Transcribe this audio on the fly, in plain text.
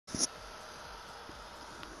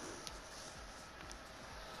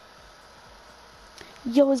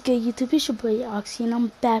Yo, what's good YouTube? It's your boy Oxy and I'm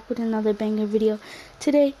back with another banger video.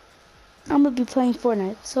 Today, I'm gonna be playing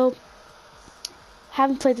Fortnite. So,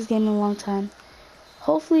 haven't played this game in a long time.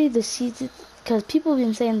 Hopefully the season, because people have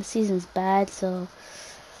been saying the season's bad, so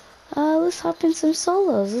let's hop in some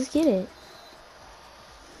solos. Let's get it.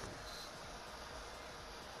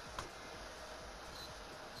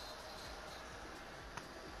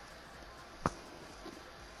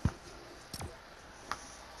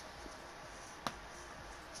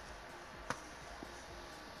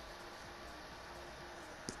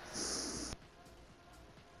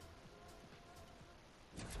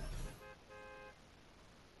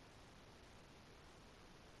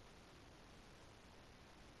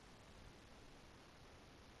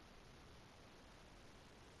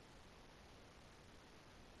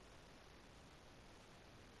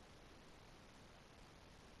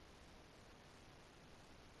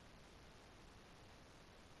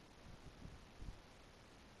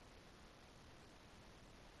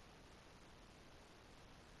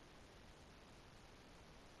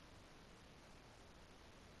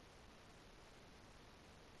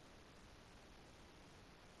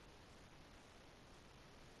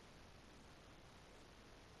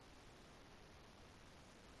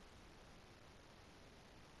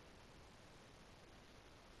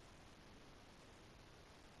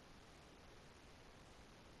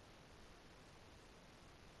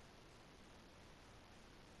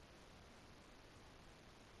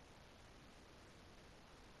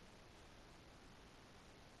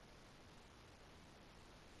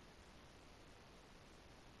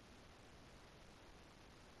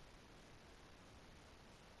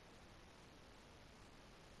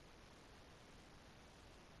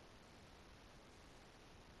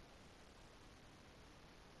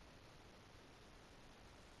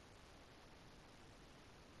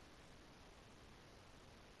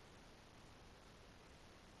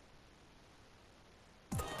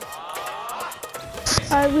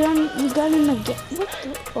 Alright, we got in again. What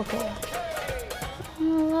the? Okay.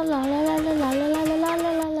 La la la la la la la la la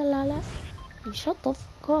la la la la. You shut the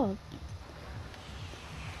fuck up.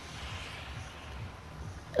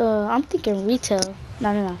 I'm thinking retail.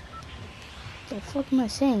 No. The fuck am I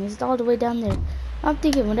saying? It's all the way down there. I'm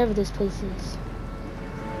thinking whatever this place is.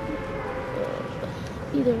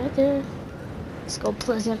 Either right there. Let's go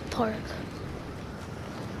Pleasant Park.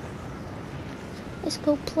 Let's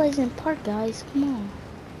go Pleasant Park, guys. Come on.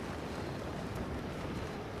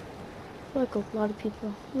 Look, a lot of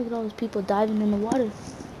people. Look at all those people diving in the water.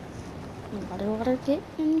 Water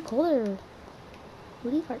getting colder.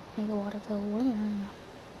 What do you make the water feel warmer? I don't know.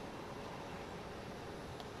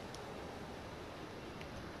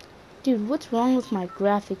 Dude, what's wrong with my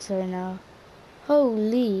graphics right now?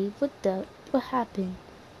 Holy, what happened?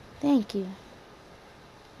 Thank you.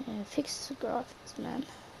 Yeah, fix the graphics, man.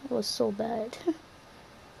 It was so bad.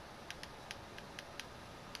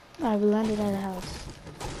 Alright, we landed at a house.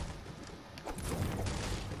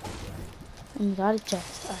 And we got a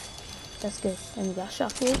chest. Alright, that's good. And we got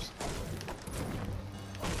shockwaves.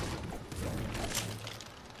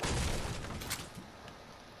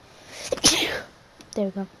 There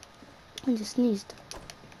we go. I just sneezed.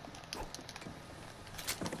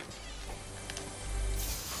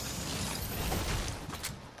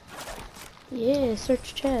 Yeah,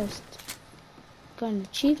 search chest. Got an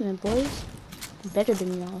achievement, boys. Better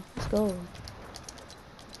than y'all. Let's go.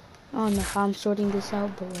 I don't know how I'm sorting this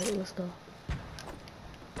out, but wait, let's go.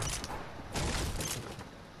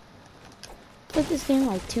 Played this game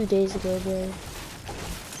like 2 days ago, bro.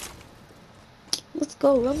 Let's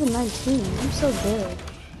go, level 19. I'm so good.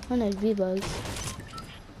 100 V-Bucks.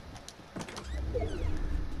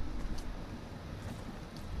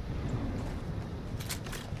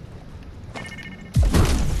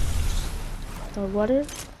 The water.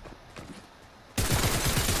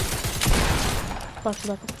 Box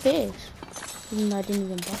like a fish. Even though I didn't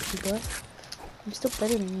even box you, bro. I'm still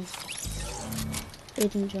better than you.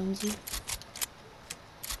 Aiden Jonesy.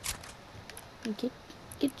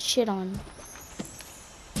 Get shit on.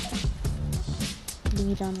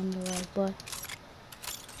 Lead down on the right, but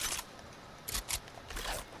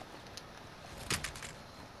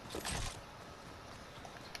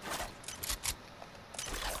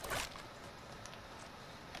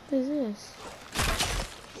what is this?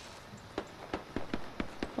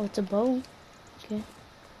 Oh, it's a bow. Okay.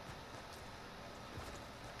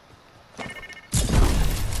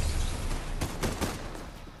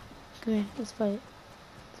 Come here, let's fight.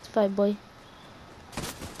 Let's fight, boy.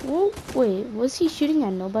 Whoa, wait, was he shooting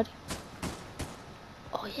at nobody?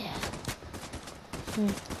 Oh yeah. Come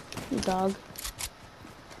here, dog.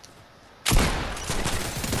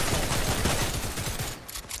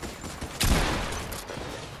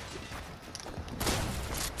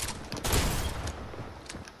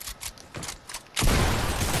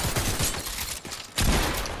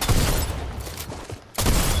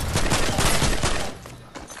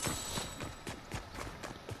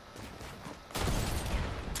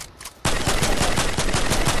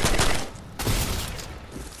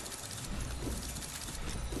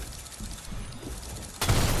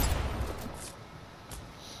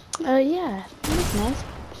 Yeah, that's nice.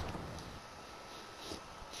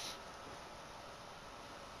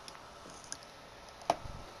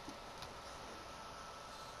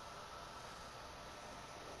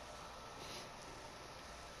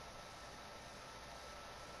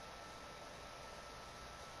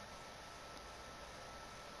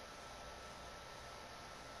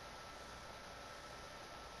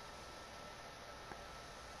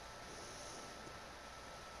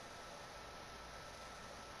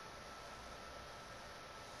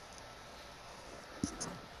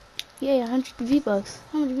 Yeah, 100 V-Bucks.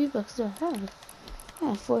 How many V-Bucks do I have?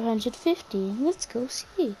 Oh, 450. Let's go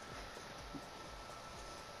see.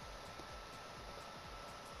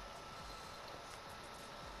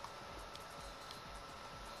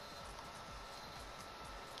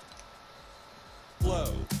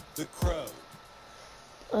 Flo, the crow.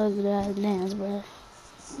 Ugly ass dance, bruh.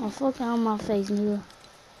 Oh, fuck out my face, nigga.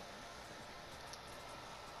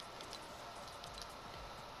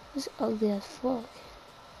 This ugly as fuck.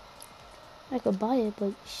 I could buy it,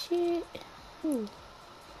 but shit. Ooh.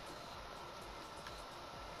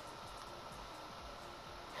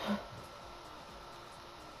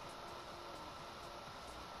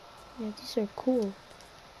 Yeah, these are cool.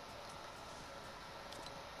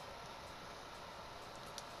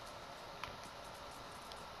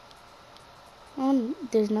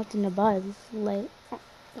 There's nothing to buy. Like,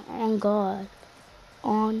 on God.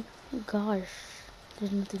 On gosh.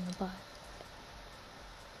 There's nothing to buy.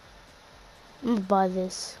 I'm gonna buy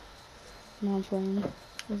this. No, I'm playing.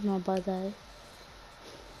 Let's not buy that.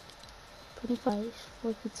 25.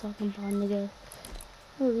 What you talking about, nigga?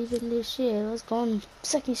 We're leaving this shit. Let's go on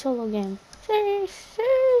second solo game.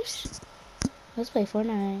 Fish. Let's play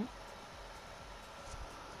Fortnite.